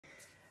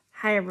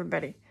Hi,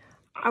 everybody.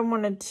 I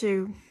wanted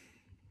to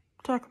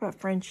talk about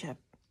friendship.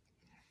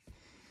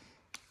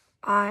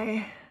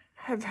 I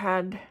have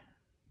had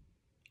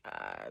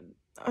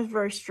a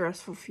very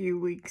stressful few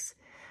weeks.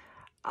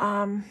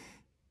 A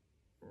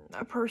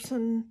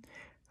person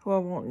who I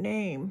won't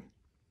name,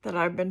 that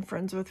I've been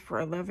friends with for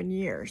 11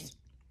 years,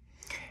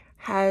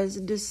 has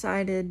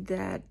decided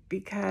that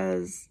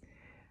because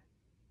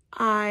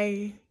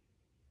I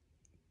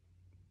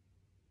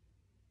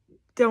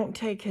don't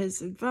take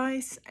his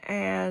advice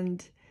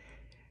and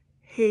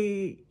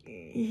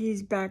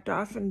he's backed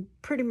off and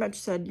pretty much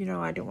said,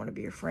 I don't want to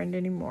be your friend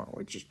anymore,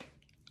 which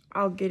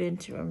I'll get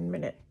into in a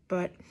minute.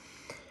 But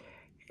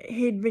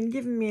he'd been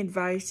giving me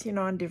advice,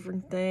 on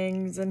different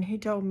things, and he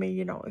told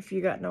me, if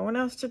you got no one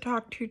else to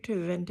talk to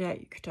vent at,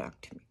 you could talk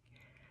to me.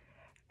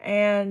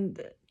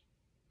 And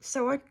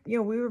so we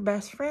were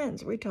best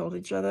friends. We told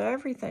each other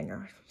everything,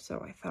 or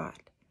so I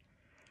thought.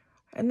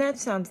 And that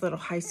sounds a little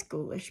high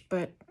schoolish,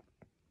 but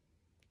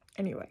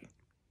anyway,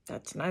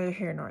 that's neither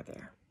here nor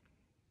there.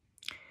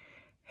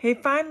 He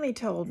finally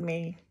told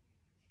me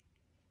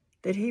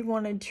that he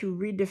wanted to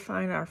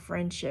redefine our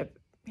friendship.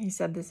 He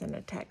said this in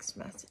a text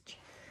message,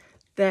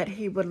 that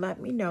he would let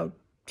me know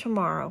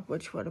tomorrow,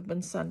 which would have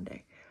been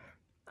Sunday,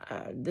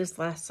 this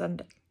last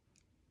Sunday.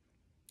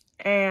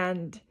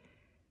 And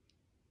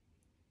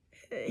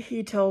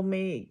he told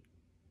me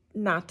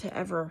not to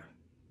ever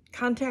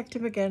contact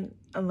him again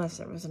unless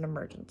it was an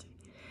emergency,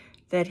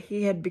 that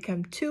he had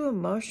become too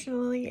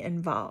emotionally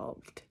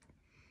involved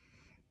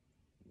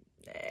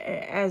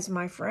as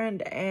my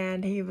friend,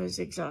 and he was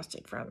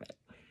exhausted from it.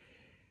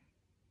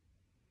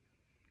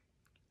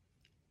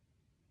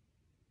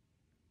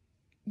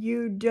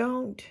 You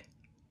don't,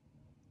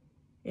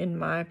 in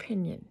my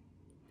opinion,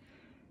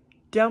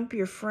 dump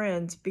your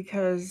friends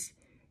because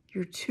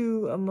you're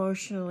too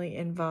emotionally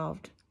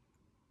involved.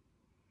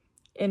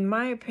 In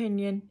my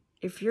opinion,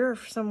 if you're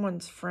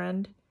someone's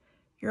friend,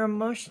 your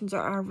emotions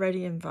are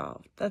already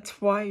involved.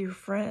 That's why you're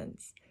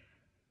friends.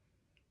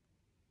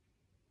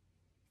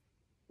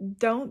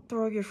 Don't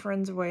throw your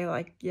friends away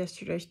like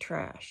yesterday's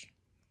trash.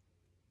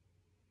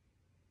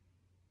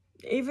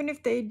 Even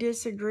if they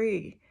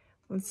disagree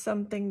with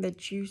something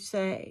that you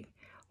say,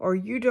 or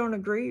you don't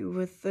agree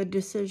with the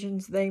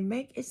decisions they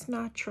make, it's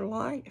not your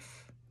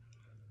life.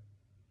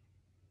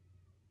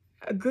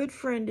 A good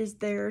friend is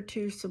there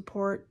to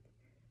support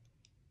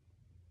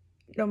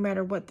no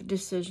matter what the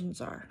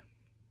decisions are,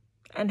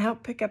 and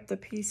help pick up the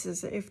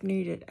pieces if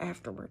needed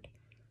afterward.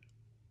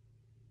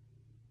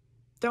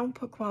 Don't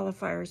put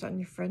qualifiers on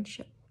your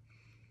friendship.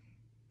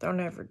 Don't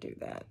ever do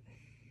that.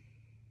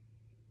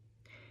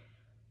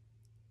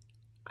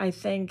 I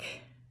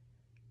think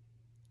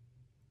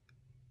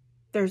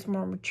there's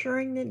more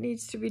maturing that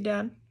needs to be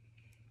done.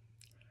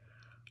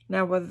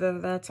 Now, whether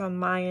that's on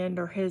my end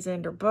or his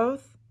end or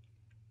both,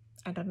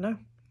 I don't know.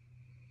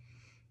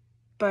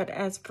 But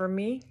as for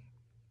me,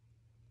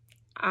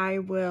 I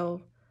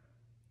will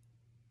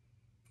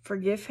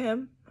forgive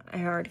him.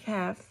 I already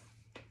have.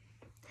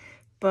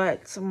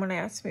 But someone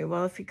asked me,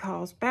 well, if he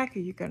calls back, are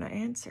you going to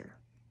answer?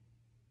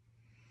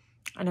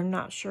 And I'm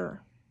not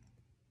sure.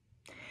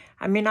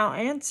 I mean, I'll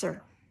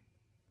answer,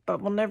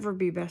 but we'll never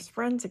be best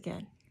friends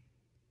again,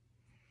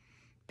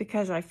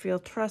 because I feel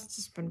trust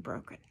has been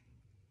broken.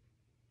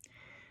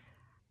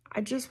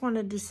 I just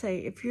wanted to say,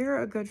 if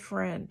you're a good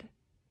friend,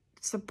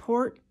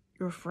 support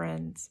your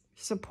friends,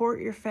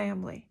 support your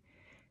family.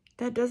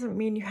 That doesn't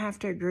mean you have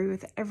to agree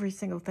with every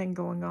single thing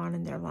going on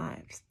in their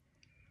lives.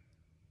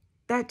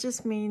 That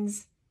just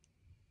means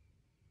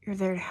you're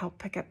there to help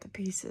pick up the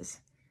pieces.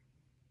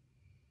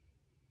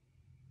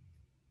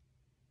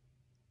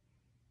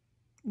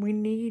 We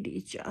need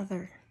each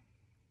other.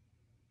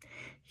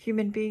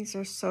 Human beings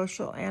are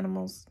social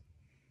animals.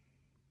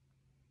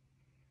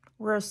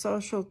 We're a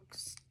social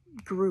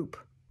group.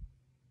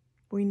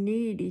 We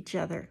need each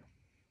other.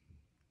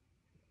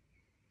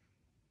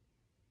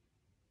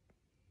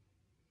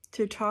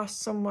 To toss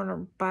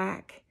someone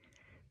back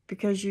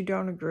because you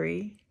don't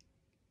agree,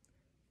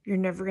 you're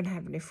never going to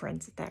have any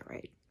friends at that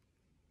rate.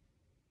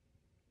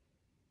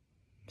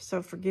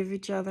 So forgive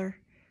each other.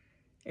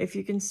 If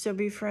you can still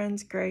be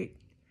friends, great.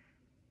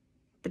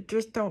 But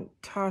just don't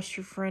toss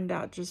your friend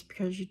out just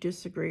because you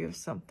disagree with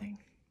something.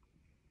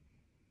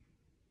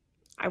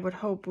 I would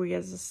hope we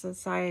as a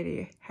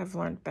society have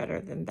learned better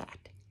than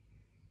that.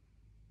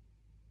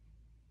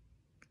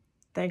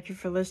 Thank you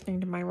for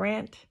listening to my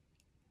rant.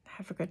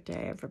 Have a good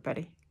day,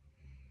 everybody.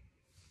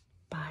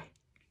 Bye.